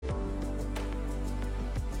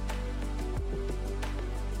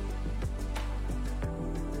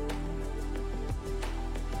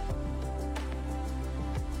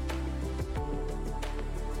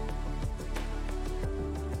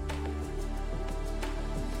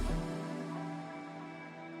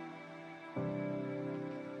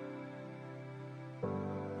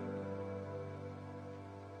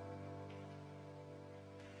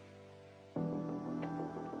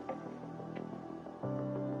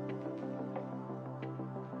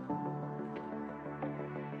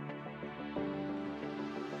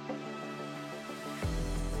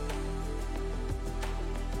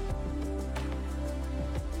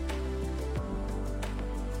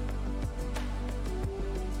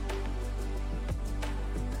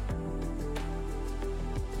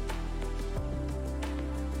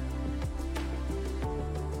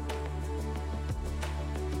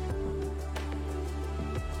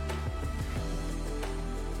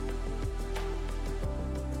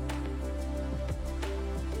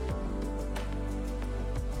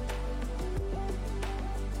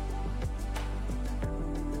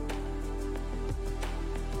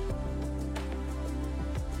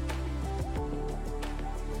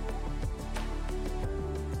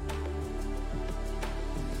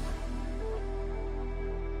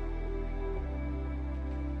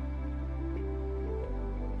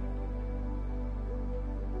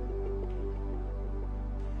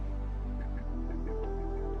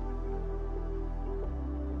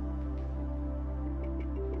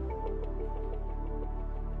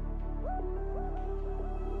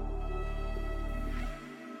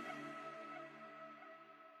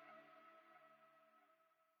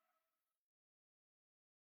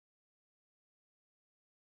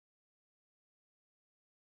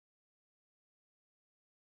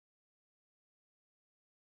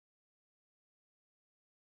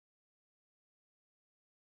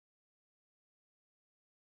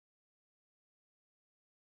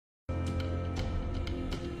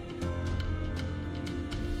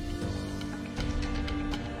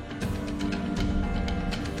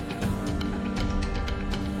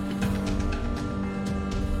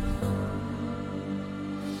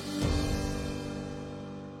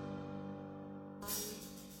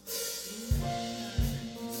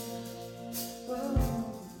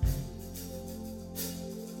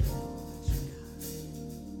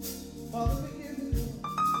Father, we give you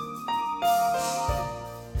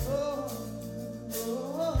oh,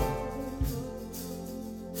 oh,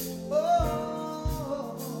 oh,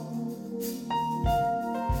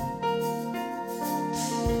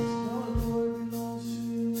 all the glory belongs to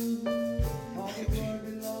you. All the glory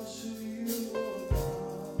belongs to you, oh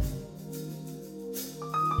God.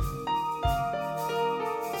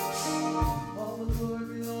 All the glory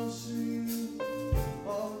belongs to you.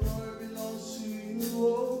 All the glory belongs to you,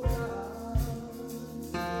 oh God.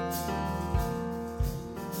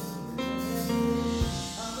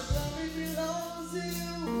 All the glory belongs to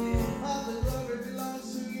you. All the glory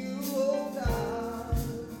belongs to you, oh God.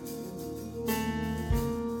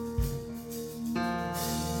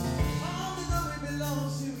 All the glory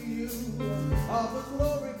belongs to you. All the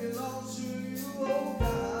glory belongs to you, oh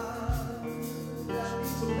God.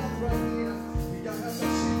 So that's right here. We got to see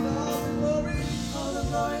all the glory. All the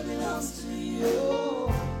glory belongs to you.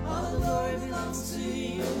 All the glory belongs to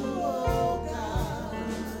you, oh God.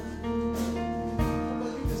 Come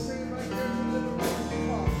on, you can sing it right there in the living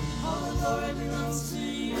room. All the glory belongs to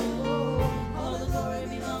you. All the glory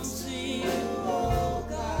belongs to you, oh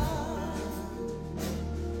God.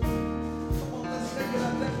 Come on, let's make it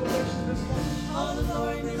our declaration this morning. All the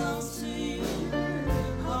glory belongs to you.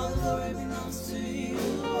 All the glory belongs to you,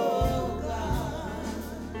 oh God.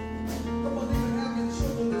 Come on, even have your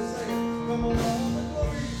children to say it. Come on, all the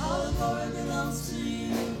glory. All the glory belongs to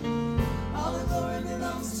you. All the glory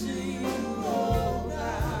belongs to you, oh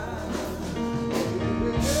God.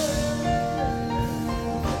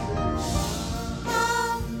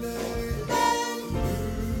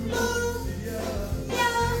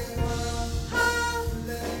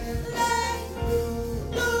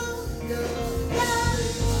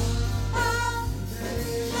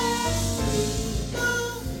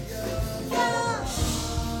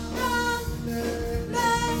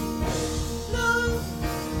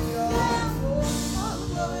 All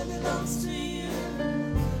the glory belongs to you.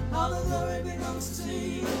 All the glory belongs to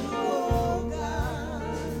you, oh God.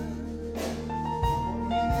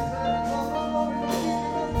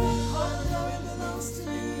 All the glory belongs to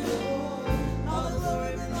you. All the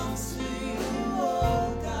glory belongs to you,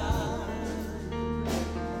 oh God.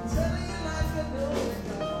 Telling you like a glory,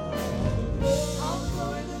 All the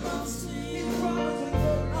glory belongs to you. promising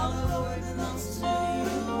glory. All the glory belongs to you,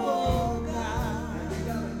 oh God. We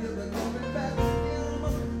gotta give the glory back to him.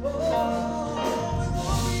 Oh,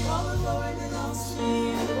 All the glory belongs to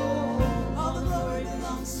you. All the glory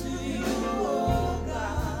belongs to you, oh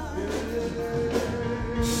God.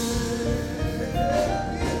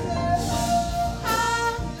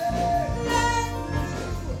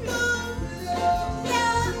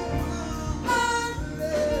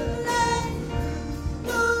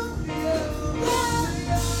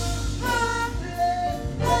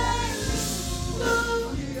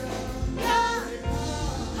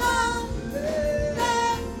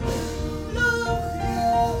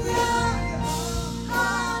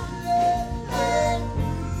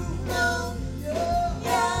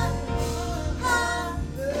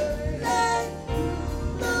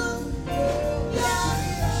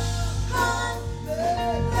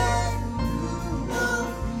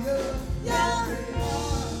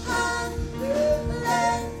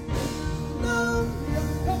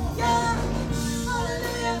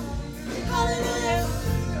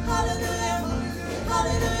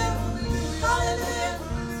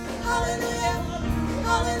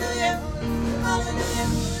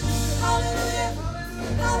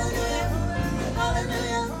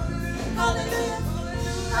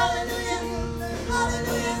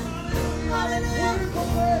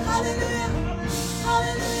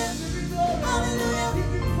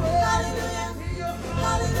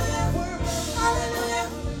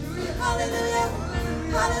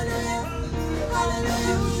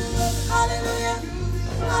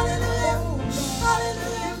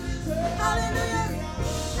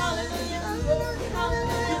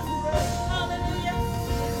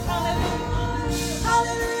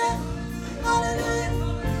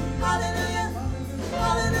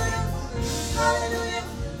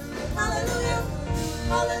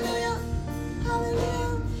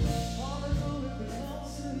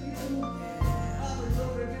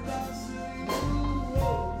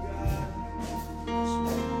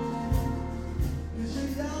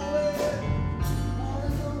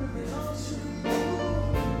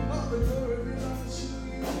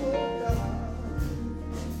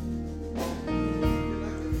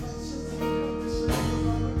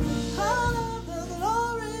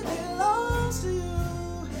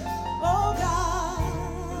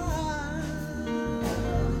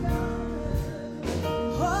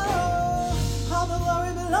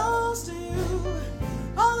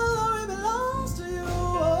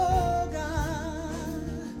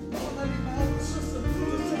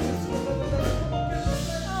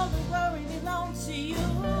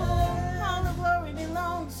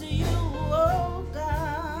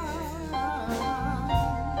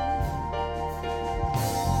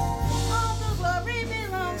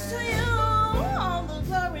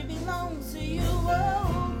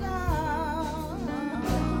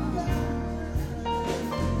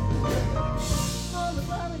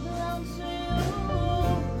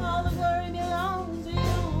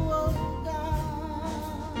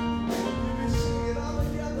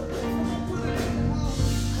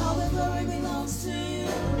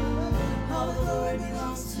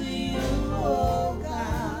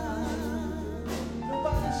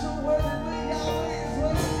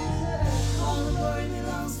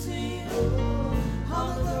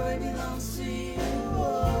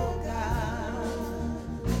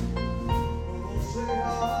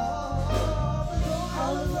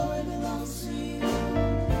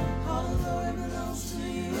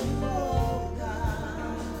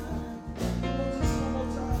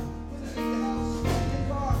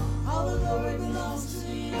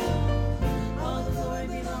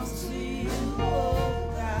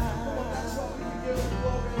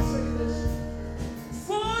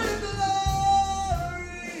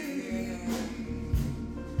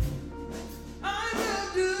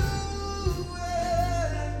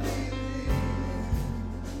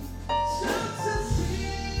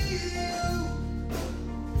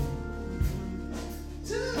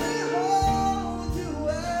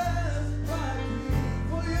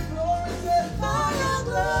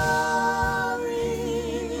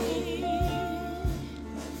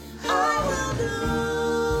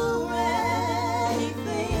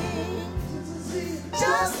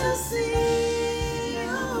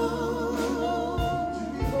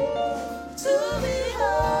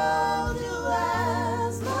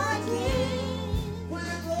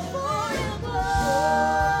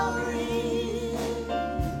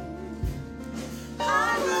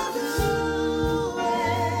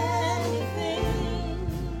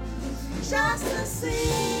 just to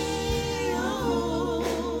see you,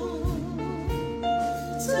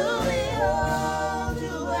 to behold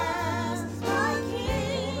you as my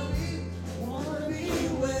King. Wanna be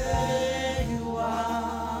where you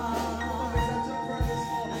are.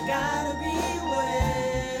 I gotta be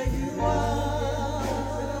where you are.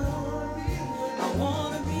 I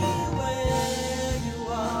wanna be where you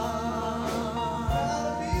are.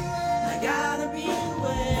 I gotta be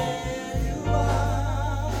where you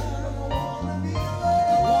are.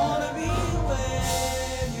 I wanna be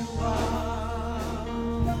where you are.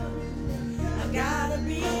 I gotta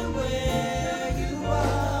be where you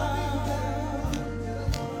are.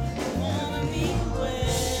 I wanna be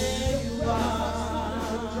where you are.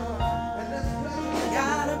 I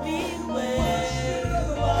gotta be where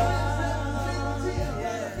you are.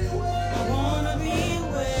 I wanna be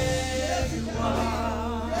where you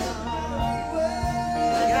are.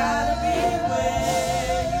 I gotta be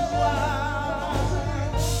where you are.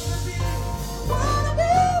 Wanna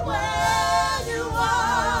be where you are.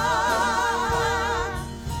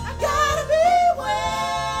 I gotta be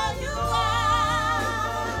where you are.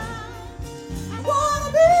 I wanna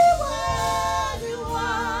be where you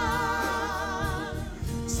are.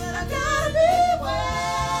 Said I gotta be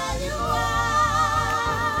where you are.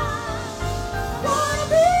 I wanna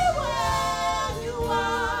be where you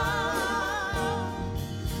are.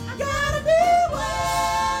 I gotta be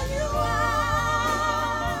where you are.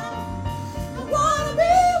 I wanna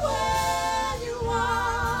be where you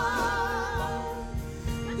are.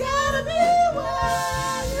 I gotta be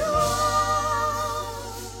where you are.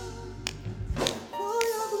 For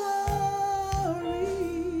your glory,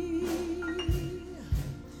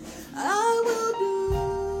 I will do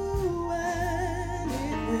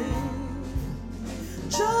anything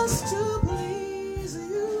just to please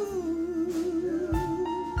you,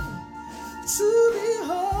 to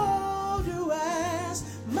behold you as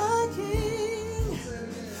my King.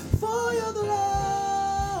 For your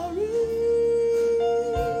glory,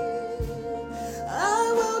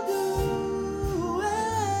 I will do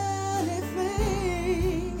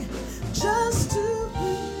anything just to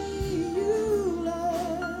please you,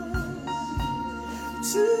 Lord,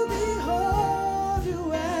 to behold you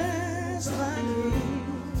as my King.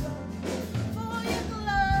 For your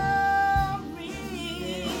glory,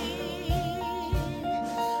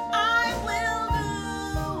 I will do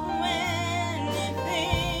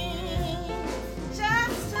anything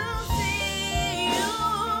just to see you,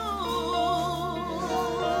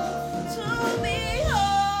 to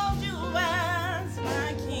behold you as my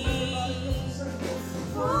King.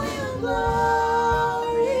 For your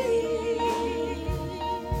glory,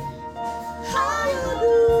 I will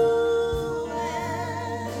do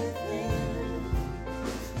anything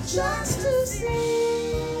just to see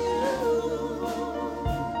you,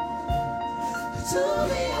 to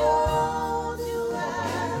behold you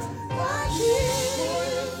as my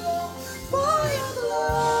King. For your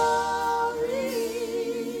glory,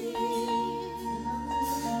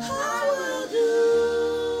 I will do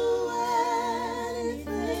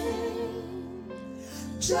anything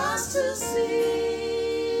just to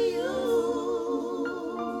see you,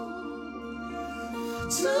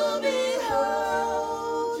 to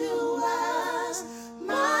behold you as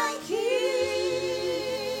my King.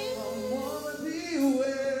 I wanna be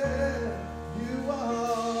where you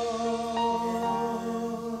are.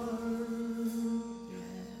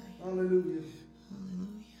 Hallelujah.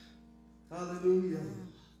 Hallelujah.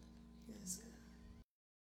 Yes.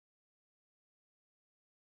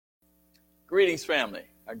 Greetings, family.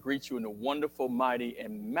 I greet you in the wonderful, mighty,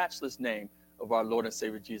 and matchless name of our Lord and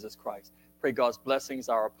Savior Jesus Christ. Pray God's blessings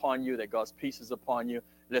are upon you, that God's peace is upon you.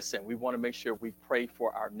 Listen, we want to make sure we pray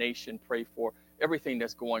for our nation, pray for everything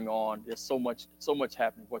that's going on. There's so much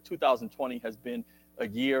happening. Well, 2020 has been a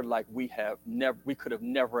year like we could have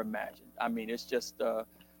never imagined. I mean, it's just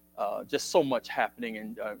so much happening,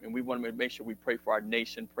 and we want to make sure we pray for our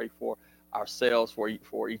nation, pray for ourselves, for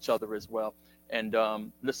each other as well. And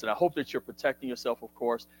listen, I hope that you're protecting yourself, of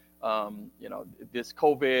course. This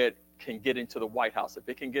COVID can get into the White House. If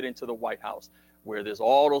it can get into the White House, where there's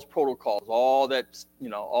all those protocols, all that,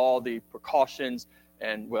 all the precautions,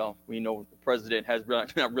 and well, we know the president has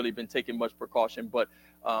not really been taking much precaution, but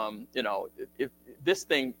if this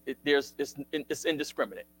thing, it's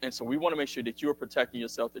indiscriminate, and so we want to make sure that you're protecting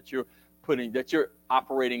yourself, that you're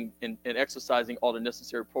operating and exercising all the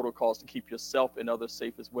necessary protocols to keep yourself and others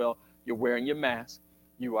safe as well. You're wearing your mask.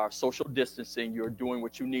 You are social distancing. You're doing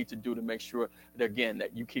what you need to do to make sure that, again,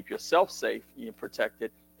 that you keep yourself safe and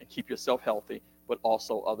protected and keep yourself healthy, but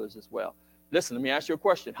also others as well. Listen, let me ask you a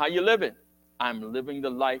question. How you living? I'm living the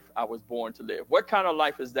life I was born to live. What kind of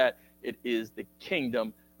life is that It is the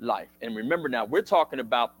kingdom life. And remember now, we're talking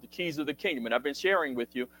about the keys of the kingdom. And I've been sharing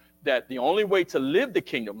with you that the only way to live the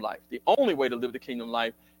kingdom life,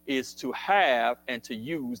 is to have and to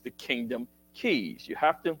use the kingdom keys. You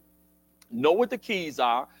have to know what the keys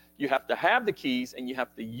are. You have to have the keys, and you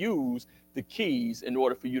have to use the keys in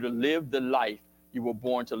order for you to live the life you were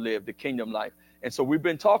born to live, the kingdom life. And so we've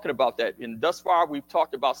been talking about that. And thus far, we've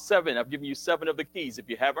talked about 7. I've given you 7 of the keys. If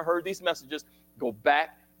you haven't heard these messages, go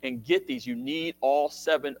back and get these. You need all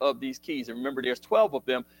 7 of these keys. And remember, there's 12 of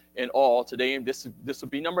them in all today. And this will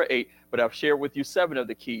be number 8. But I've shared with you 7 of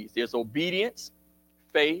the keys. There's obedience,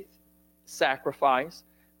 faith, sacrifice.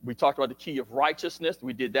 We talked about the key of righteousness.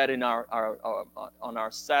 We did that in on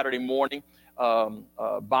our Saturday morning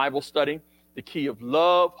Bible study. The key of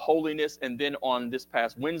love, holiness, and then on this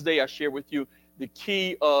past Wednesday, I shared with you the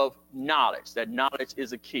key of knowledge. That knowledge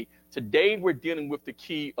is a key. Today, we're dealing with the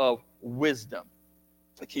key of wisdom.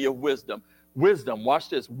 The key of wisdom. Wisdom, watch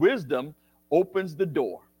this. Wisdom opens the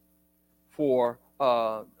door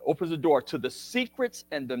to the secrets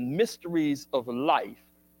and the mysteries of life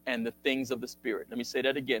and the things of the Spirit. Let me say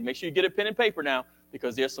that again. Make sure you get a pen and paper now,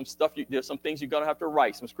 because there's some things you're going to have to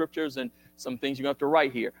write, some scriptures and some things you're going to have to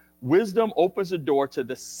write here. Wisdom opens the door to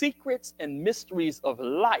the secrets and mysteries of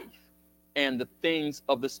life and the things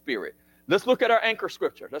of the Spirit. Let's look at our anchor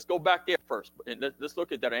scripture. Let's go back there first. And let's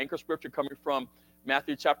look at that anchor scripture coming from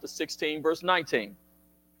Matthew chapter 16, verse 19.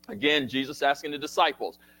 Again, Jesus asking the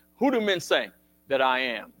disciples, who do men say that I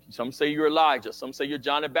am? Some say you're Elijah. Some say you're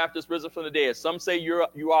John the Baptist risen from the dead. Some say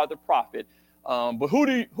you are the prophet. But who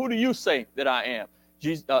do you say that I am?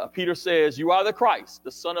 Peter says, you are the Christ,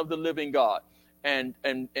 the Son of the living God. And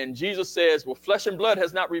Jesus says, well, flesh and blood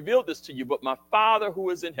has not revealed this to you, but my Father who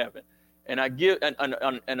is in heaven. And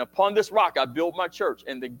and upon this rock I build my church,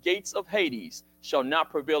 and the gates of Hades shall not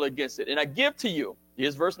prevail against it. And I give to you,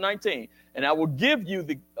 here's verse 19, and I will give you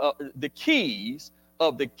the keys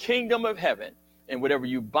of the kingdom of heaven. And whatever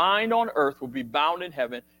you bind on earth will be bound in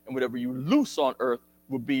heaven, and whatever you loose on earth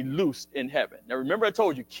will be loosed in heaven. Now remember, I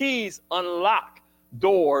told you, keys unlock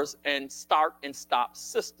doors and start and stop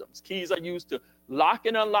systems. Keys are used to lock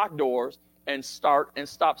and unlock doors and start and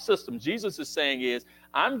stop systems. Jesus is saying is,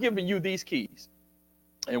 I'm giving you these keys.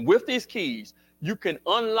 And with these keys, you can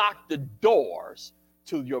unlock the doors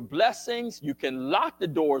to your blessings. You can lock the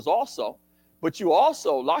doors also, but you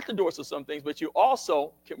also lock the doors to some things, but you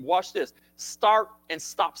also can, watch this, start and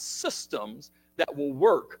stop systems that will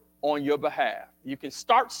work on your behalf. You can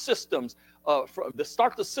start systems,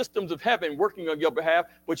 start the systems of heaven working on your behalf,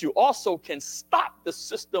 but you also can stop the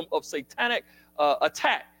system of satanic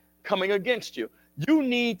attack coming against you. You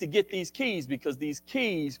need to get these keys, because these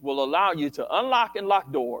keys will allow you to unlock and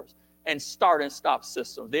lock doors and start and stop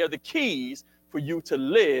systems. They are the keys for you to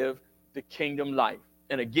live the kingdom life.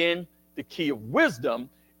 And again, the key of wisdom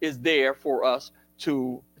is there for us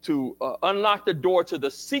to unlock the door to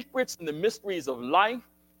the secrets and the mysteries of life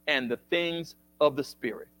and the things of the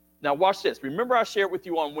Spirit. Now watch this. Remember, I shared with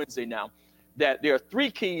you on Wednesday now that there are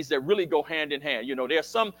 3 keys that really go hand in hand. You know, there's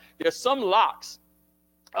some locks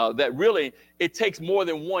that really, it takes more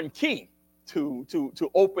than one key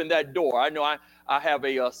to open that door. I know I have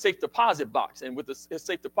a safe deposit box, and with the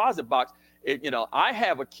safe deposit box, I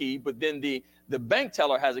have a key, but then the bank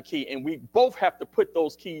teller has a key, and we both have to put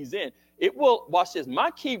those keys in. It will, watch this,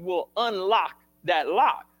 my key will unlock that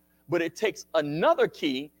lock, but it takes another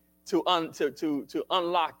key to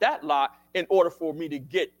unlock that lock in order for me to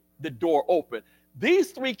get the door open.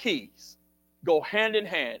 These 3 keys go hand in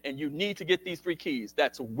hand, and you need to get these 3 keys.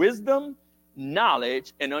 That's wisdom,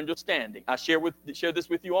 knowledge, and understanding. I share this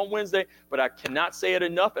with you on Wednesday, but I cannot say it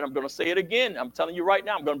enough, and I'm going to say it again. I'm telling you right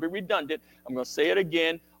now, I'm going to be redundant. I'm going to say it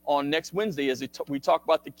again on next Wednesday as we talk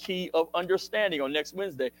about the key of understanding on next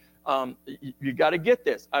Wednesday. You got to get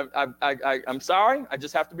this. I'm sorry. I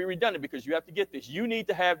just have to be redundant, because you have to get this. You need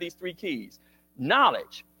to have these 3 keys.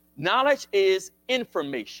 Knowledge. Knowledge is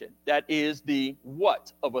information. That is the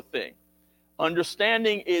what of a thing.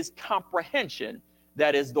 Understanding is comprehension.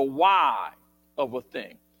 That is the why of a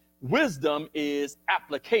thing. Wisdom is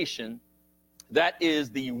application. That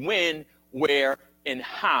is the when, where, and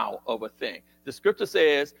how of a thing. The scripture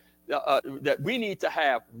says that we need to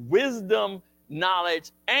have wisdom,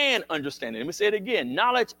 knowledge, and understanding. Let me say it again.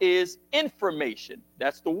 Knowledge is information.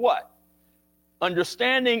 That's the what.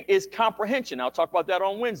 Understanding is comprehension. I'll talk about that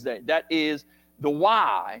on Wednesday. That is the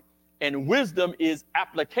why. And wisdom is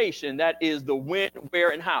application. That is the when, where,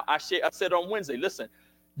 and how. I said on Wednesday, listen,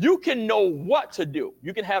 you can know what to do.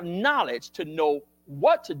 You can have knowledge to know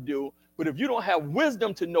what to do. But if you don't have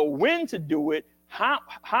wisdom to know when to do it,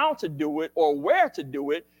 how to do it, or where to do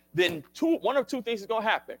it, then one of 2 things is going to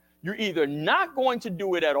happen. You're either not going to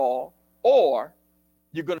do it at all, or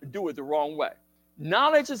you're going to do it the wrong way.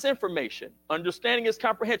 Knowledge is information. Understanding is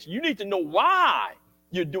comprehension. You need to know why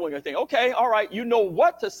you're doing a thing. Okay, all right, you know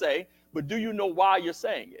what to say, but do you know why you're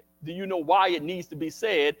saying it? Do you know why it needs to be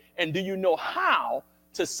said? And do you know how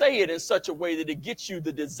to say it in such a way that it gets you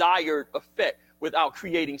the desired effect without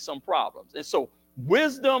creating some problems? And so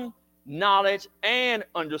wisdom, knowledge, and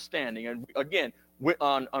understanding. And again,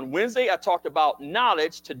 on Wednesday, I talked about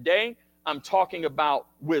knowledge. Today, I'm talking about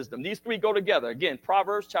wisdom. These three go together. Again,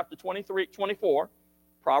 Proverbs chapter 24,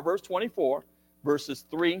 Proverbs 24, verses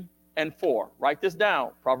 3 and 4. Write this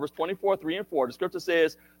down. Proverbs 24, 3 and 4. The scripture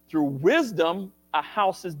says, through wisdom, a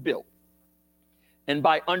house is built, and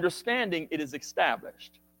by understanding, it is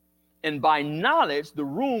established. And by knowledge, the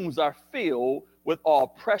rooms are filled with all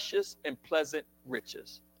precious and pleasant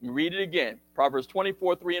riches. Let me read it again. Proverbs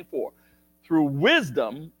 24, 3 and 4. Through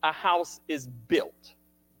wisdom, a house is built,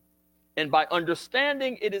 and by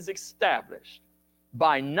understanding, it is established.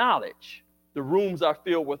 By knowledge, the rooms are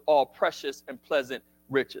filled with all precious and pleasant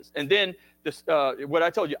riches. And then this, what I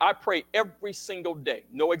told you, I pray every single day,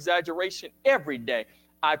 no exaggeration, every day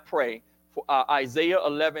I pray for Isaiah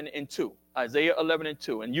 11 and 2. Isaiah 11 and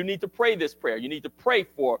 2. And you need to pray this prayer. You need to pray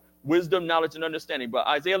for wisdom, knowledge, and understanding. But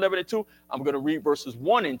Isaiah 11 and 2, I'm going to read verses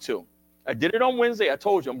 1 and 2. I did it on Wednesday. I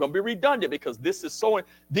told you I'm going to be redundant because this is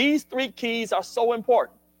these three keys are so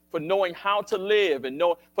important for knowing how to live and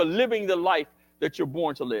for living the life that you're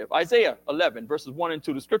born to live. Isaiah 11, verses 1 and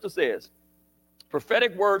 2, the scripture says,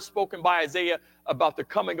 prophetic words spoken by Isaiah about the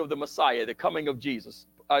coming of the Messiah, the coming of Jesus.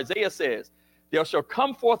 Isaiah says, there shall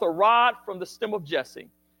come forth a rod from the stem of Jesse,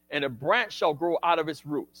 and a branch shall grow out of its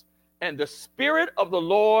roots. And the Spirit of the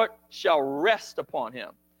Lord shall rest upon him,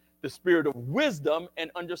 the Spirit of wisdom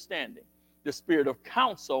and understanding, the Spirit of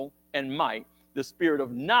counsel and might, the Spirit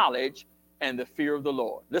of knowledge and the fear of the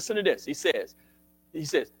Lord. Listen to this. He says,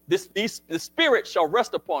 the Spirit shall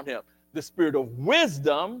rest upon him, the Spirit of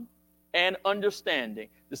wisdom and understanding,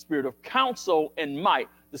 the Spirit of counsel and might,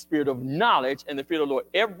 the Spirit of knowledge and the fear of the Lord.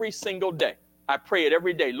 Every single day, I pray it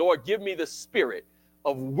every day. Lord, give me the Spirit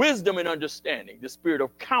of wisdom and understanding, the Spirit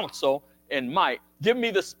of counsel and might. Give me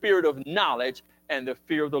the Spirit of knowledge and the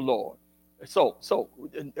fear of the Lord. So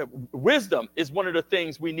wisdom is one of the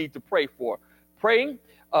things we need to pray for. Praying,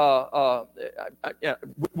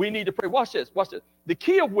 we need to pray. Watch this. The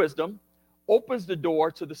key of wisdom opens the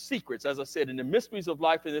door to the secrets, as I said, in the mysteries of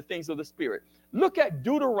life and the things of the Spirit. Look at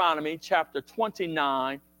Deuteronomy chapter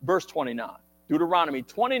 29, verse 29. Deuteronomy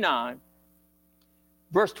 29,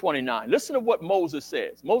 verse 29. Listen to what Moses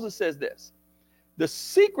says. Moses says this: the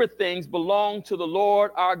secret things belong to the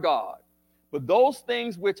Lord our God, but those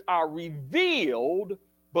things which are revealed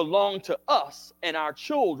belong to us and our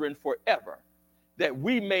children forever, that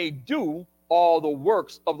we may do all the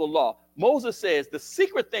works of the law. Moses says the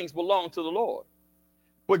secret things belong to the Lord,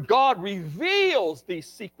 but God reveals these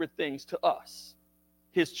secret things to us,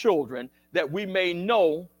 his children, that we may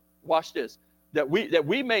know, watch this, that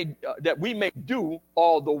we may do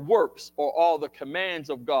all the works or all the commands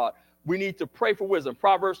of God. We need to pray for wisdom.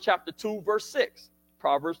 Proverbs chapter 2, verse 6.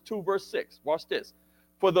 Proverbs 2, verse 6. Watch this.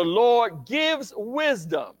 For the Lord gives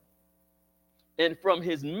wisdom, and from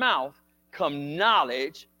his mouth come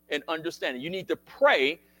knowledge and understanding. You need to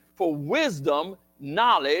pray for wisdom,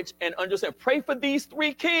 knowledge, and understanding. Pray for these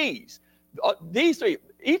three keys. These three,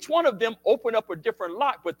 each one of them open up a different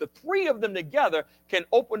lock, but the three of them together can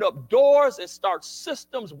open up doors and start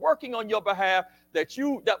systems working on your behalf that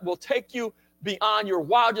will take you beyond your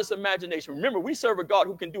wildest imagination. Remember, we serve a God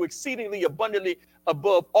who can do exceedingly abundantly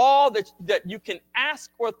above all that you can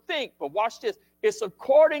ask or think. But watch this. It's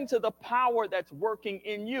according to the power that's working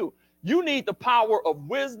in you. You need the power of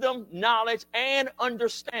wisdom, knowledge, and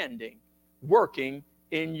understanding working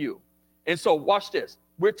in you. And so watch this.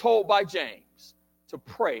 We're told by James to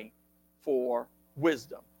pray for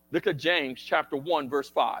wisdom. Look at James chapter 1, verse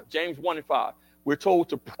 5. James 1 and 5. We're told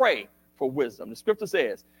to pray for wisdom. The scripture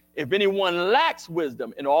says, if anyone lacks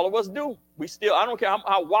wisdom, and all of us do, I don't care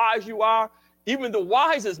how wise you are, even the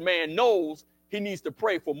wisest man knows he needs to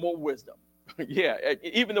pray for more wisdom. Yeah,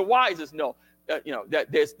 even the wisest know.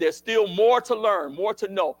 That there's still more to learn, more to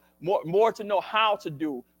know, more to know how to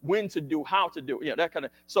do, when to do, how to do. That kind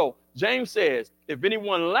of. So James says, if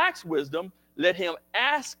anyone lacks wisdom, let him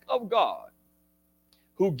ask of God,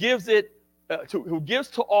 who gives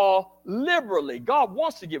to all liberally. God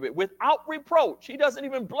wants to give it without reproach. He doesn't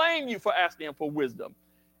even blame you for asking him for wisdom,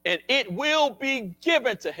 and it will be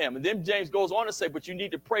given to him. And then James goes on to say, but you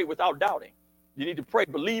need to pray without doubting. You need to pray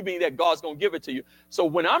believing that God's going to give it to you. So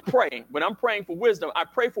when I'm praying for wisdom, I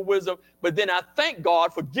pray for wisdom, but then I thank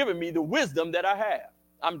God for giving me the wisdom that I have.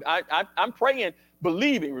 I'm praying,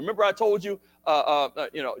 believing. Remember, I told you,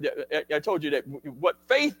 I told you that what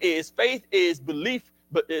faith is belief,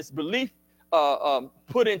 but it's belief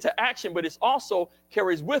put into action, but it's also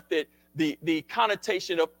carries with it the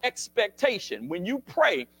connotation of expectation. When you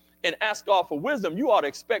pray and ask God for wisdom, you ought to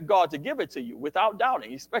expect God to give it to you without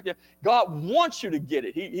doubting. God wants you to get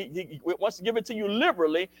it. He wants to give it to you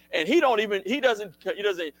liberally, and he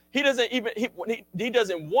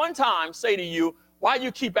doesn't one time say to you, why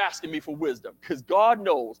you keep asking me for wisdom? Because God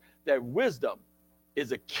knows that wisdom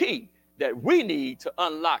is a key that we need to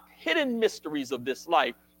unlock hidden mysteries of this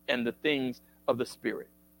life and the things of the Spirit.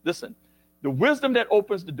 Listen, the wisdom that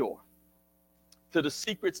opens the door to the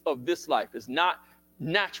secrets of this life is not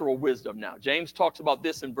natural wisdom. Now, James talks about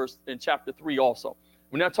this in chapter 3 also.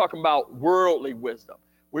 We're not talking about worldly wisdom.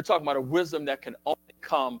 We're talking about a wisdom that can only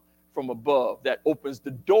come from above, that opens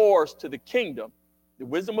the doors to the kingdom. The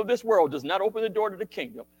wisdom of this world does not open the door to the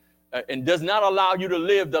kingdom and does not allow you to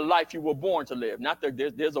live the life you were born to live. Not that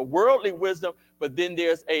there's a worldly wisdom, but then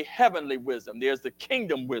there's a heavenly wisdom. There's the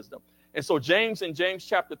kingdom wisdom. And so James in James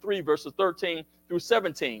chapter 3, verses 13 through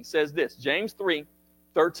 17 says this. James 3,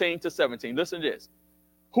 13 to 17. Listen to this.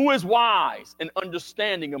 Who is wise and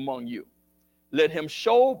understanding among you? Let him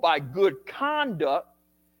show by good conduct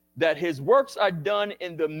that his works are done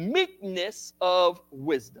in the meekness of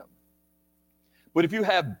wisdom. But if you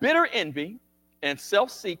have bitter envy and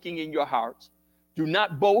self-seeking in your hearts, do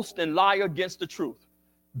not boast and lie against the truth.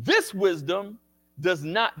 This wisdom does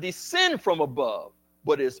not descend from above,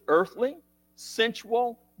 but is earthly,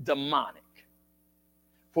 sensual, demonic.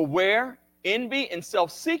 For where envy and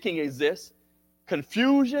self-seeking exists,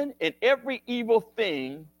 confusion and every evil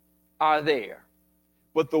thing are there.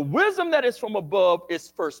 But the wisdom that is from above is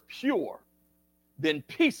first pure, then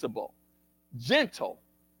peaceable, gentle,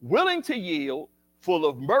 willing to yield, full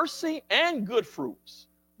of mercy and good fruits,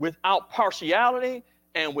 without partiality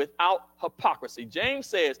and without hypocrisy. James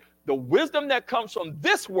says the wisdom that comes from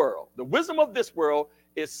this world, the wisdom of this world,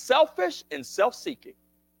 is selfish and self-seeking.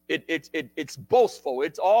 It's boastful.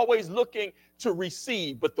 It's always looking to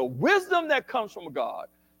receive. But the wisdom that comes from God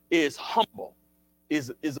is humble,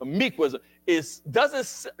 is a meek wisdom. It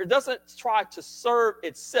doesn't try to serve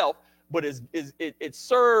itself, but it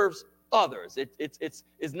serves others.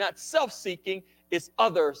 It's not self-seeking. It's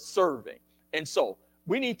other serving. And so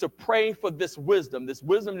we need to pray for this wisdom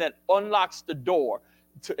that unlocks the door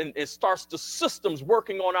and it starts the systems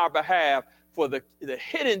working on our behalf for the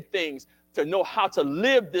hidden things, to know how to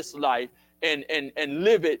live this life and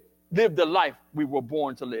live the life we were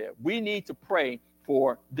born to live. We need to pray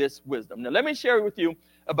for this wisdom. Now, let me share with you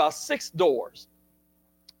about 6 doors.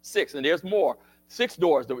 6, and there's more. 6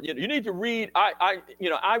 doors. You need to read.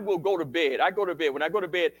 I will go to bed. I go to bed. When I go to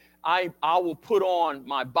bed, I will put on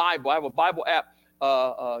my Bible. I have a Bible app.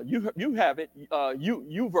 You have it.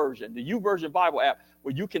 YouVersion, the YouVersion Bible app,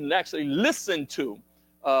 where you can actually listen to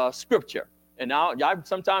scripture. And now,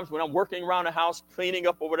 sometimes when I'm working around the house, cleaning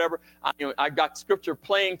up or whatever, I got scripture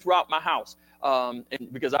playing throughout my house, and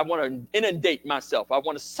because I want to inundate myself. I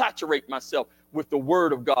want to saturate myself with the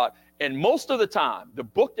Word of God. And most of the time, the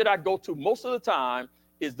book that I go to most of the time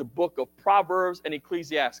is the book of Proverbs and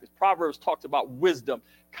Ecclesiastes. Proverbs talks about wisdom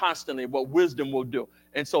constantly, what wisdom will do.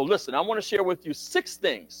 And so, listen, I want to share with you 6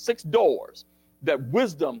 things, 6 doors that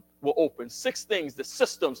wisdom will open, 6 things, the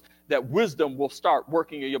systems that wisdom will start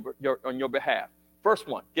working on your behalf. First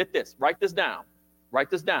one, get this, write this down.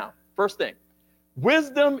 First thing,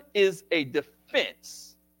 wisdom is a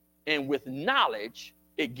defense, and with knowledge,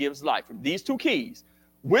 it gives life. These 2 keys,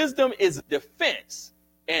 wisdom is a defense,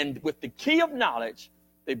 and with the key of knowledge,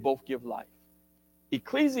 they both give life.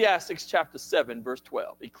 Ecclesiastes chapter 7, verse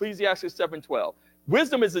 12. Ecclesiastes 7:12.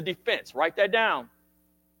 Wisdom is a defense. Write that down.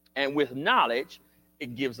 And with knowledge,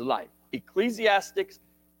 it gives life. Ecclesiastes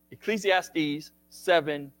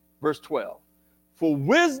 7, verse 12. For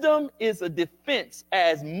wisdom is a defense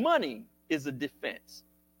as money is a defense.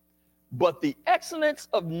 But the excellence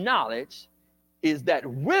of knowledge is that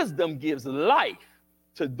wisdom gives life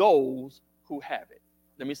to those who have it.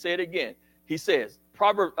 Let me say it again. He says,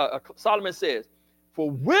 Solomon says, for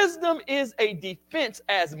wisdom is a defense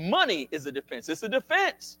as money is a defense. It's a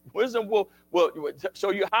defense. Wisdom will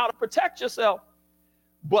show you how to protect yourself.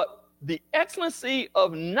 But the excellency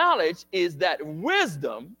of knowledge is that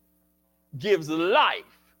wisdom gives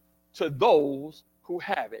life to those who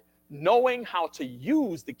have it. Knowing how to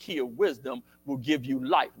use the key of wisdom will give you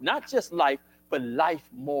life. Not just life, but life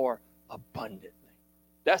more abundantly.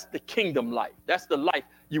 That's the kingdom life. That's the life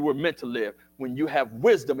you were meant to live when you have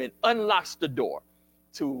wisdom. It unlocks the door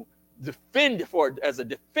to defend as a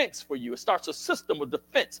defense for you. It starts a system of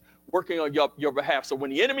defense working on your behalf. So when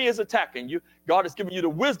the enemy is attacking you, God has given you the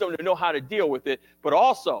wisdom to know how to deal with it, but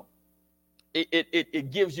also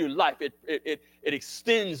it gives you life. It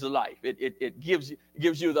extends life. It gives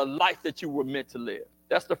you the life that you were meant to live.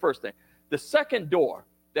 That's the first thing. The second door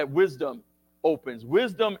that wisdom opens.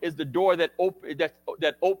 Wisdom is the door that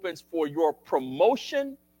opens for your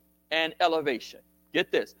promotion and elevation.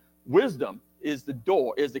 Get this. Wisdom is the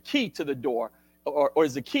key to the door, or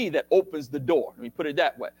is the key that opens the door. Let me put it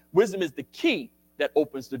that way. Wisdom is the key that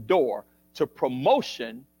opens the door to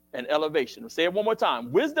promotion and elevation. I'll say it one more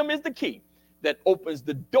time. Wisdom is the key that opens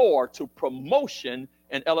the door to promotion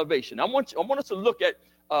and elevation. I want us to look at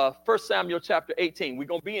 1 Samuel chapter 18. We're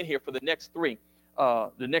going to be in here for the next three,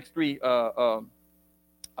 or this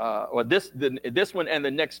one and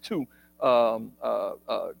the next two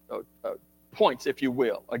points, if you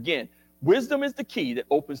will. Again, wisdom is the key that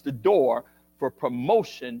opens the door for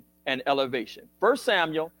promotion and elevation. 1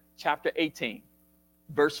 Samuel chapter 18,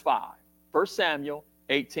 verse 5. 1 Samuel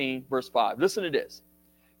 18, verse 5. Listen to this.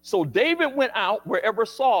 So David went out wherever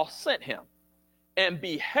Saul sent him and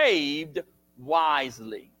behaved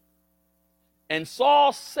wisely. And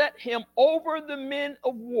Saul set him over the men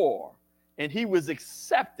of war, and he was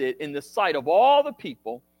accepted in the sight of all the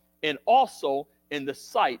people and also in the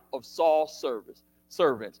sight of Saul's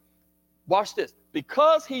servants. Watch this.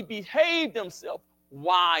 Because he behaved himself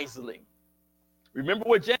wisely. Remember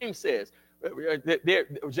what James says.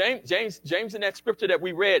 James in that scripture that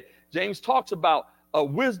we read, James talks about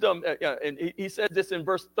wisdom, and he says this in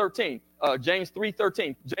verse 13, James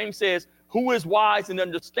 3:13. James says, who is wise and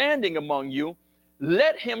understanding among you?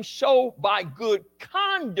 Let him show by good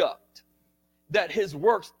conduct that his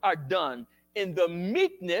works are done in the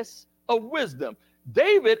meekness of wisdom.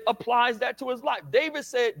 David applies that to his life. David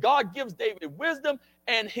said God gives David wisdom,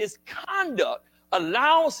 and his conduct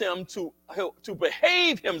allows him to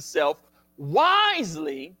behave himself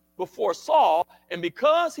wisely before Saul. And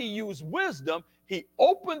because he used wisdom, he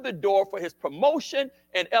opened the door for his promotion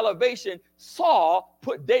and elevation. Saul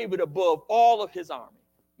put David above all of his army.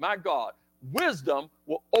 My God, wisdom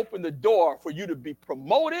will open the door for you to be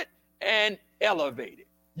promoted and elevated.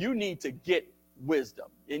 You need to get wisdom.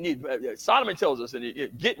 Solomon tells us,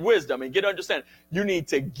 get wisdom and get understanding. You need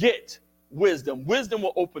to get wisdom. Wisdom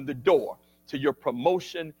will open the door to your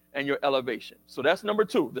promotion and your elevation. So that's number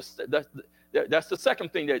two. That's the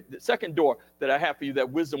second thing, the second door that I have for you that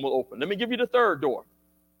wisdom will open. Let me give you the third door.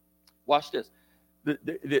 Watch this.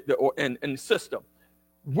 And system.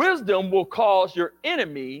 Wisdom will cause your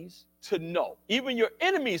enemies to know, even your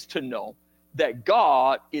enemies to know, that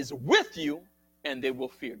God is with you and they will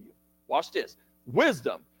fear you. Watch this.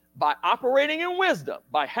 Wisdom, by operating in wisdom,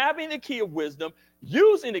 by having the key of wisdom,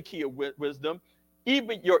 using the key of wisdom,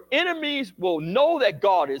 even your enemies will know that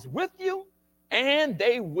God is with you and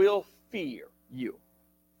they will fear you.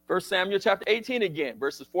 1 Samuel chapter 18 again,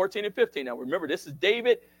 verses 14 and 15. Now remember, this is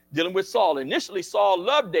David dealing with Saul. Initially, Saul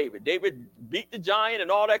loved David. David beat the giant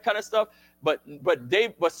and all that kind of stuff. But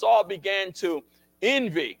Saul began to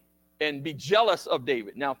envy and be jealous of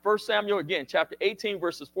David. Now, 1 Samuel again, chapter 18,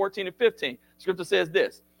 verses 14 and 15. Scripture says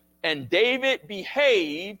this, and David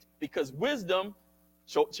behaved, because wisdom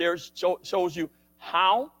shows you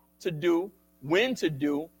how to do, when to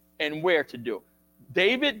do, and where to do.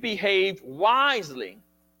 David behaved wisely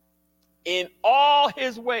in all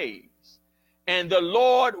his ways, and the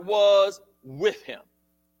Lord was with him.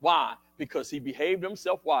 Why? Because he behaved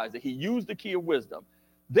himself wisely. He used the key of wisdom.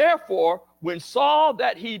 Therefore, when Saul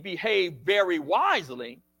that he behaved very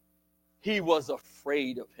wisely, he was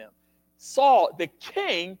afraid of him. Saul, the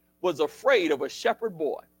king, was afraid of a shepherd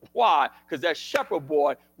boy. Why? Because that shepherd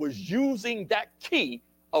boy was using that key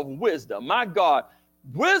of wisdom. My God,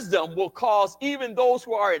 wisdom will cause even those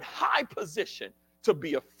who are in high position to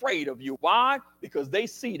be afraid of you. Why? Because they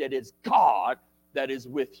see that it's God that is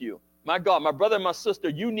with you. My God, my brother and my sister,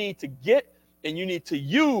 you need to get and you need to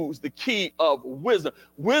use the key of wisdom.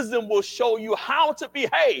 Wisdom will show you how to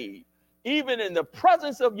behave even in the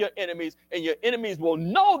presence of your enemies, and your enemies will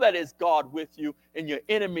know that it's God with you, and your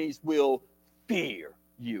enemies will fear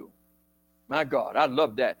you. My God, I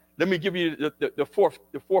love that. Let me give you the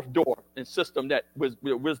fourth door and system that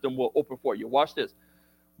wisdom will open for you. Watch this.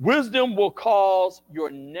 Wisdom will cause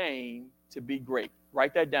your name to be great.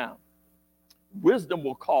 Write that down. Wisdom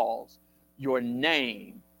will cause your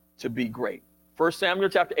name to be great. 1 Samuel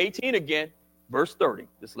chapter 18 again, verse 30.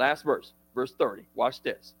 This last verse, verse 30. Watch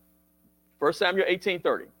this. 1 Samuel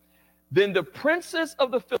 18:30. Then the princes of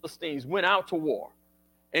the Philistines went out to war.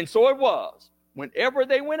 And so it was, whenever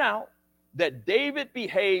they went out, that David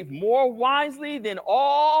behaved more wisely than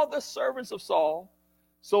all the servants of Saul,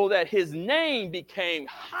 so that his name became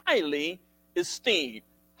highly esteemed,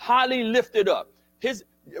 highly lifted up. His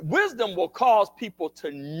wisdom will cause people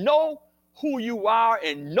to know who you are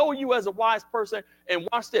and know you as a wise person. And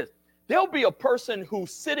watch this. There'll be a person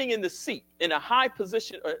who's sitting in the seat, in a high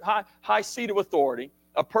position, a high seat of authority,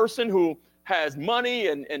 a person who has money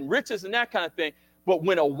and riches and that kind of thing. But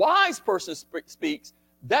when a wise person speaks,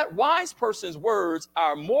 that wise person's words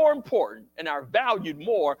are more important and are valued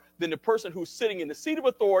more than the person who's sitting in the seat of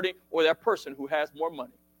authority or that person who has more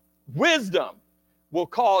money. Wisdom will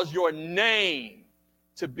cause your name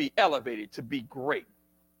to be elevated, to be great.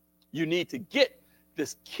 You need to get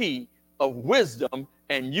this key of wisdom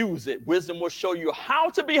and use it. Wisdom will show you how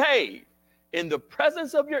to behave in the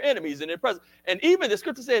presence of your enemies and in presence. And even the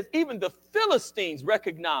scripture says, even the Philistines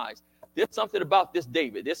recognize there's something about this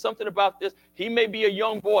David. There's something about this. He may be a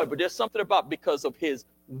young boy, but there's something about, because of his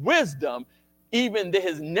wisdom, even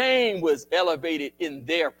his name was elevated in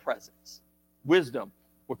their presence. Wisdom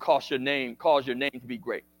will cause your name to be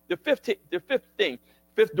great. The fifth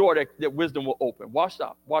door that wisdom will open. Watch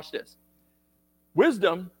this.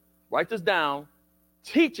 Wisdom, write this down,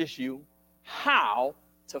 teaches you how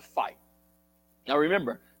to fight. Now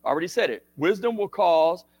remember, I already said it. Wisdom will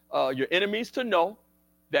cause your enemies to know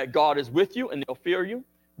that God is with you and they'll fear you.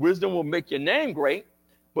 Wisdom will make your name great,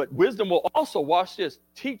 but wisdom will also, watch this,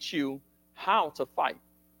 teach you how to fight,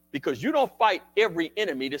 because you don't fight every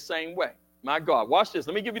enemy the same way. My God, watch this.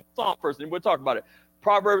 Let me give you the Psalm first, and we'll talk about it.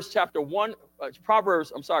 Proverbs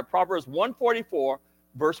 144,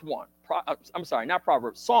 verse 1.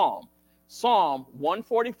 Psalm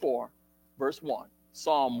 144, verse 1.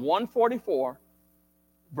 Psalm 144,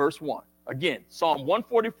 verse 1. Again, Psalm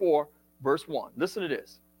 144, verse 1. Listen to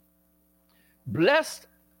this. Blessed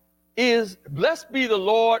be the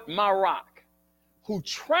Lord my rock, who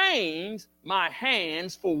trains my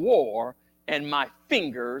hands for war and my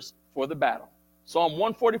fingers for the battle. Psalm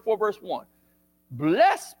 144, verse 1.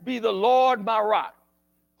 Blessed be the Lord my rock,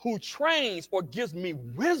 who trains or gives me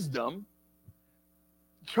wisdom,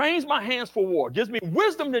 trains my hands for war, gives me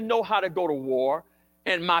wisdom to know how to go to war,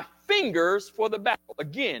 and my fingers for the battle.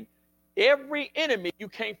 Again, every enemy you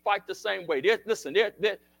can't fight the same way.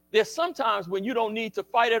 There's sometimes when you don't need to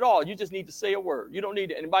fight at all. You just need to say a word. You don't need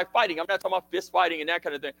to. And by fighting, I'm not talking about fist fighting and that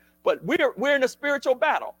kind of thing. But we're in a spiritual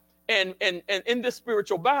battle. And in this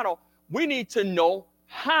spiritual battle, we need to know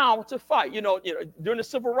how to fight. During the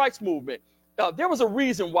civil rights movement, there was a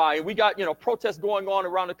reason why we got, protests going on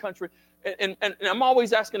around the country. And I'm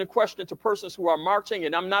always asking a question to persons who are marching,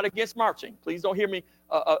 and I'm not against marching. Please don't hear me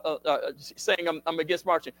saying I'm against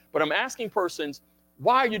marching. But I'm asking persons,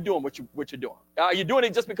 why are you doing what you're doing? Are you doing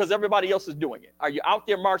it just because everybody else is doing it? Are you out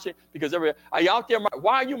there marching because are you out there?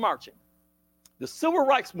 Why are you marching? The civil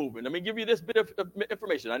rights movement, let me give you this bit of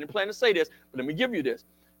information. I didn't plan to say this, but let me give you this.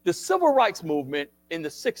 The civil rights movement in the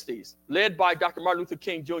 60s, led by Dr. Martin Luther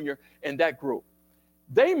King Jr. and that group,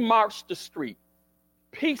 they marched the street,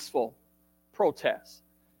 peaceful protests.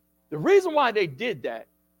 The reason why they did that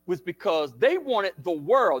was because they wanted the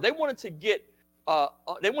world, they wanted to get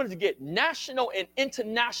national and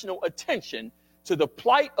international attention to the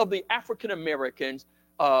plight of the African Americans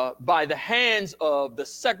by the hands of the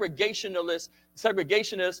segregationists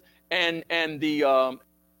and the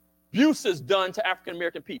abuses done to African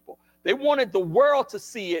American people. They wanted the world to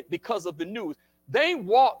see it because of the news. They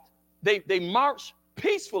marched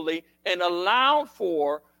peacefully and allowed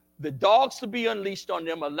for the dogs to be unleashed on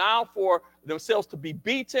them, allowed for themselves to be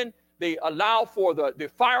beaten. They allowed for the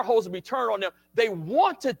fire hose to be turned on them. They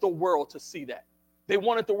wanted the world to see that. They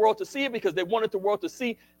wanted the world to see it because they wanted the world to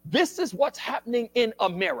see this is what's happening in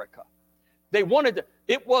America. It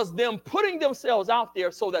was them putting themselves out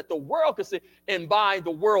there so that the world could see. And by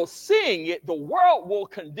the world seeing it, the world will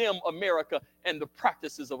condemn America and the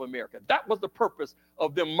practices of America. That was the purpose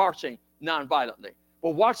of them marching nonviolently.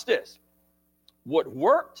 But watch this. What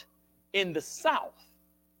worked in the South,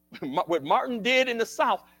 what Martin did in the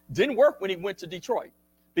South, didn't work when he went to Detroit,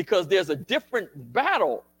 because there's a different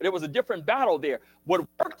battle. There was a different battle there. What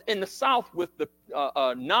worked in the South with the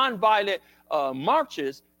nonviolent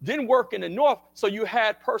marches didn't work in the North. So you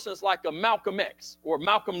had persons like a Malcolm X or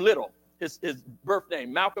Malcolm Little, his birth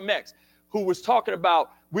name, Malcolm X, who was talking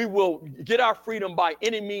about we will get our freedom by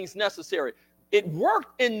any means necessary. It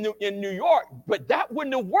worked in New York, but that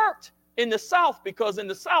wouldn't have worked in the South, because in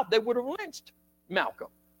the South they would have lynched Malcolm.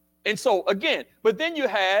 And so again, but then you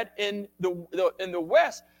had in the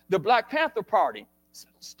West, the Black Panther Party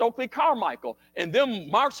Stokely Carmichael, and them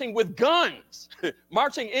marching with guns,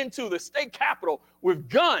 marching into the state capitol with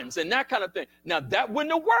guns and that kind of thing. Now, that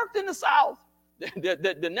wouldn't have worked in the South.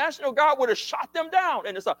 The National Guard would have shot them down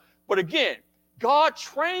in the South. But again, God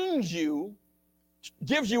trains you,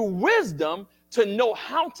 gives you wisdom to know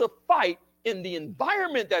how to fight in the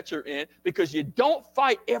environment that you're in, because you don't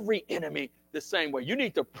fight every enemy the same way. You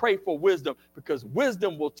need to pray for wisdom, because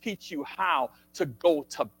wisdom will teach you how to go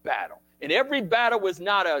to battle. And every battle is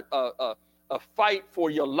not a fight for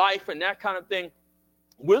your life and that kind of thing.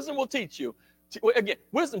 Wisdom will teach you. Again,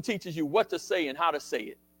 wisdom teaches you what to say and how to say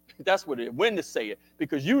it. That's what it is, when to say it.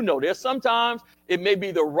 Because you know there's sometimes it may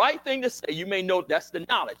be the right thing to say. You may know that's the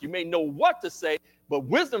knowledge. You may know what to say, but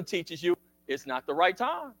wisdom teaches you it's not the right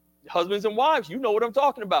time. Husbands and wives, you know what I'm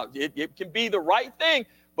talking about. It can be the right thing,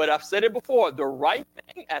 but I've said it before. The right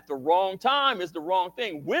thing at the wrong time is the wrong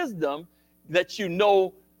thing. Wisdom lets you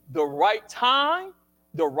know the right time,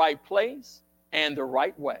 the right place, and the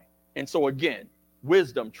right way. And so again,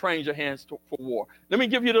 wisdom trains your hands for war. Let me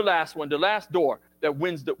give you the last one, the last door that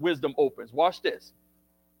wisdom opens. Watch this.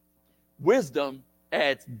 Wisdom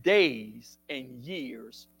adds days and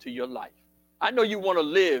years to your life. I know you want to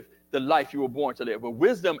live the life you were born to live, but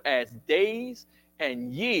wisdom adds days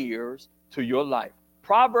and years to your life.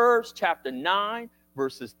 Proverbs chapter 9,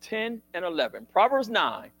 verses 10 and 11. Proverbs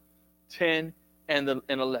 9, 10 and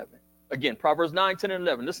 11. Again, Proverbs 9, 10 and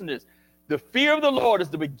 11. Listen to this. The fear of the Lord is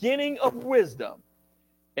the beginning of wisdom,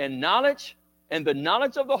 and knowledge, and the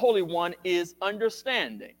knowledge of the Holy One is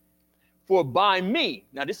understanding. For by me,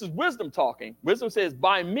 now this is wisdom talking. Wisdom says,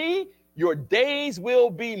 by me your days will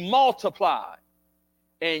be multiplied,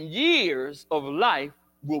 and years of life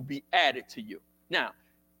will be added to you. Now,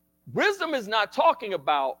 wisdom is not talking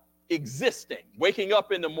about existing, waking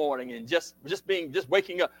up in the morning and just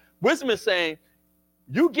waking up. Wisdom is saying,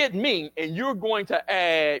 you get me, and you're going to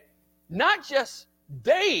add not just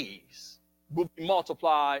days will be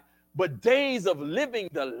multiplied, but days of living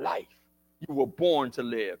the life you were born to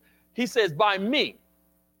live. He says, by me,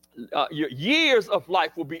 your years of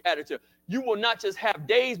life will be added to you. You will not just have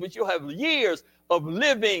days, but you'll have years of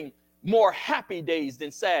living more happy days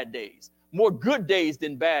than sad days, more good days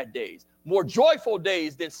than bad days, more joyful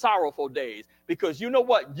days than sorrowful days. Because you know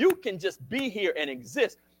what? You can just be here and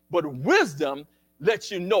exist, but wisdom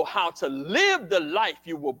lets you know how to live the life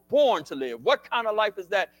you were born to live. What kind of life is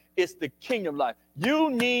that? It's the kingdom life.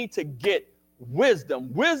 You need to get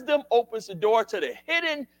wisdom. Wisdom opens the door to the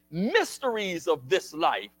hidden mysteries of this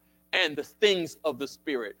life and the things of the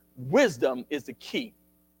spirit. Wisdom is the key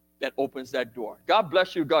that opens that door. God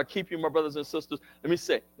bless you. God keep you, my brothers and sisters. Let me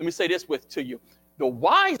say this to you. The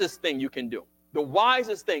wisest thing you can do, the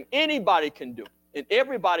wisest thing anybody can do, and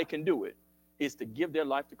everybody can do it, is to give their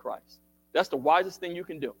life to Christ. That's the wisest thing you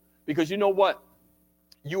can do. Because you know what?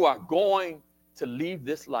 You are going to leave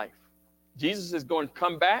this life. Jesus is going to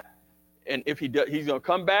come back, and if he does, he's going to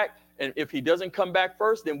come back. And if he doesn't come back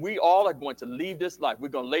first, then we all are going to leave this life. We're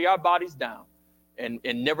going to lay our bodies down and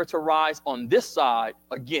never to rise on this side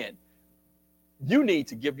again. You need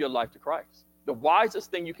to give your life to Christ. The wisest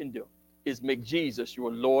thing you can do is make Jesus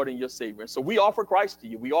your Lord and your Savior. So we offer Christ to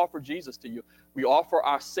you. We offer Jesus to you. We offer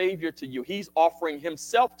our Savior to you. He's offering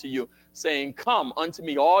himself to you, saying, come unto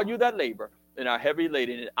me, all you that labor and are heavy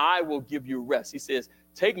laden, and I will give you rest. He says,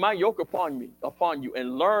 take my yoke upon you,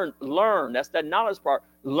 and learn. That's that knowledge part.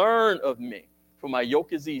 Learn of me, for my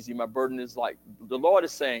yoke is easy, my burden is light. The Lord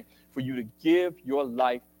is saying for you to give your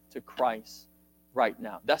life to Christ right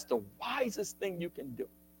now. That's the wisest thing you can do.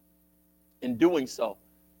 In doing so,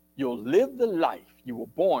 you'll live the life you were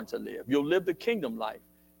born to live. You'll live the kingdom life,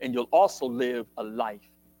 and you'll also live a life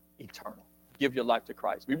eternal. Give your life to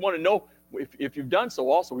Christ. We want to know if you've done so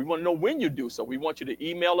also. We want to know when you do so. We want you to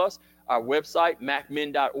email us, our website,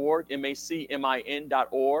 macmin.org, macmin.org.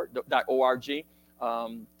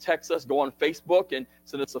 Text us, go on Facebook and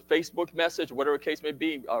send us a Facebook message, whatever the case may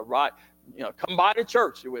be. Come by the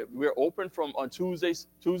church. We're open on Tuesday,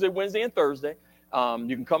 Wednesday, and Thursday.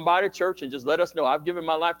 You can come by the church and just let us know I've given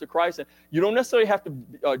my life to Christ. And you don't necessarily have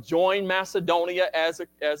to join Macedonia as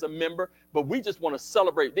a member, but we just want to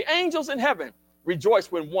celebrate. The angels in heaven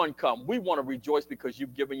rejoice when one comes. We want to rejoice because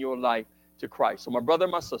you've given your life to Christ. So my brother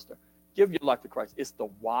and my sister, give your life to Christ. It's the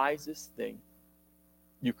wisest thing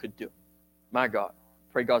you could do. My God,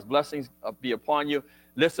 pray God's blessings be upon you.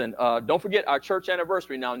 Listen, don't forget our church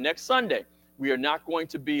anniversary. Now, next Sunday, we are not going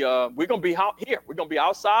to be, we're going to be out here. We're going to be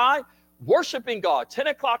outside worshiping God, 10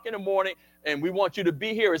 o'clock in the morning, and we want you to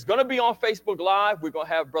be here. It's going to be on Facebook Live. We're going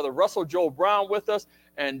to have Brother Russell Joe Brown with us,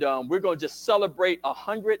 and we're going to just celebrate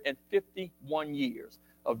 151 years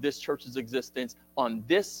of this church's existence on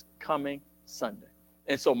this coming Sunday.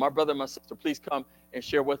 And so my brother and my sister, please come and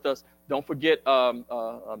share with us. Don't forget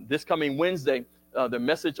this coming Wednesday, the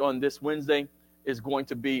message on this Wednesday is going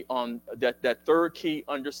to be on that third key,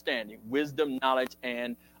 understanding, wisdom, knowledge,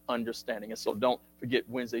 and understanding. And so don't forget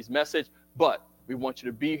Wednesday's message, but we want you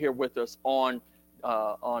to be here with us on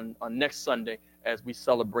next Sunday as we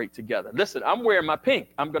celebrate together. Listen, I'm wearing my pink.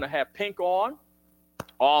 I'm going to have pink on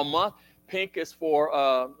all month. Pink is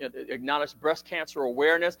for Acknowledge Breast Cancer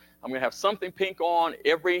Awareness. I'm going to have something pink on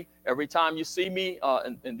every time you see me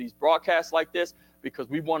in these broadcasts like this, because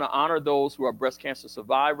we want to honor those who are breast cancer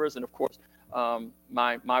survivors. And of course,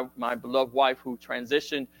 my beloved wife who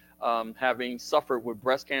transitioned, having suffered with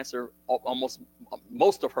breast cancer almost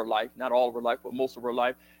most of her life, not all of her life, but most of her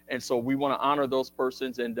life. And so we want to honor those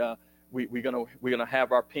persons, and we're gonna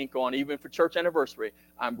have our pink on. Even for church anniversary,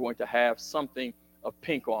 I'm going to have something of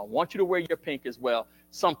pink on. I want you to wear your pink as well,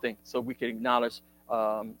 something, so we can acknowledge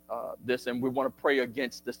this. And we want to pray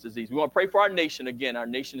against this disease. We want to pray for our nation. Again, our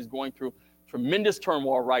nation is going through tremendous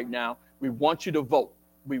turmoil right now. We want you to vote.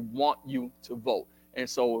 We want you to vote. And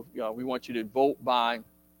so we want you to vote by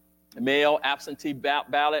mail, absentee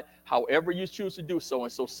ballot, however you choose to do so.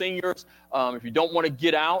 And so seniors, if you don't want to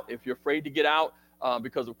get out, if you're afraid to get out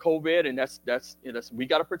because of COVID, and that's we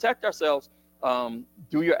got to protect ourselves,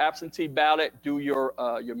 do your absentee ballot, do your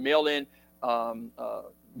mail-in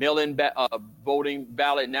voting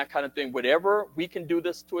ballot, and that kind of thing. Whatever we can do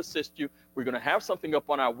this to assist you. We're going to have something up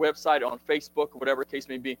on our website, on Facebook, or whatever the case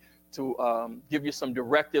may be, to give you some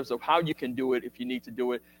directives of how you can do it if you need to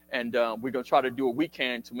do it. And we're going to try to do what we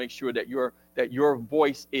can to make sure that your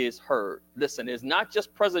voice is heard. Listen, it's not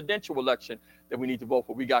just presidential election that we need to vote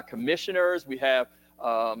for. We got commissioners, we have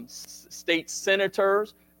state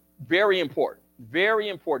senators. Very important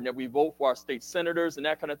that we vote for our state senators and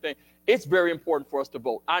that kind of thing. It's very important for us to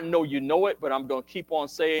vote. I know you know it, but I'm going to keep on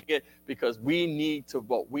saying it because we need to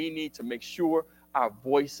vote. We need to make sure our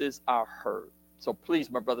voices are heard. So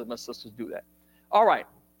please, my brothers and my sisters, do that. All right,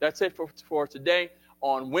 that's it for today.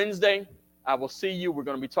 On Wednesday, I will see you. We're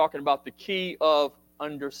going to be talking about the key of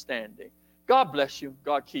understanding. God bless you.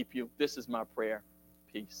 God keep you. This is my prayer.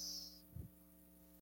 Peace.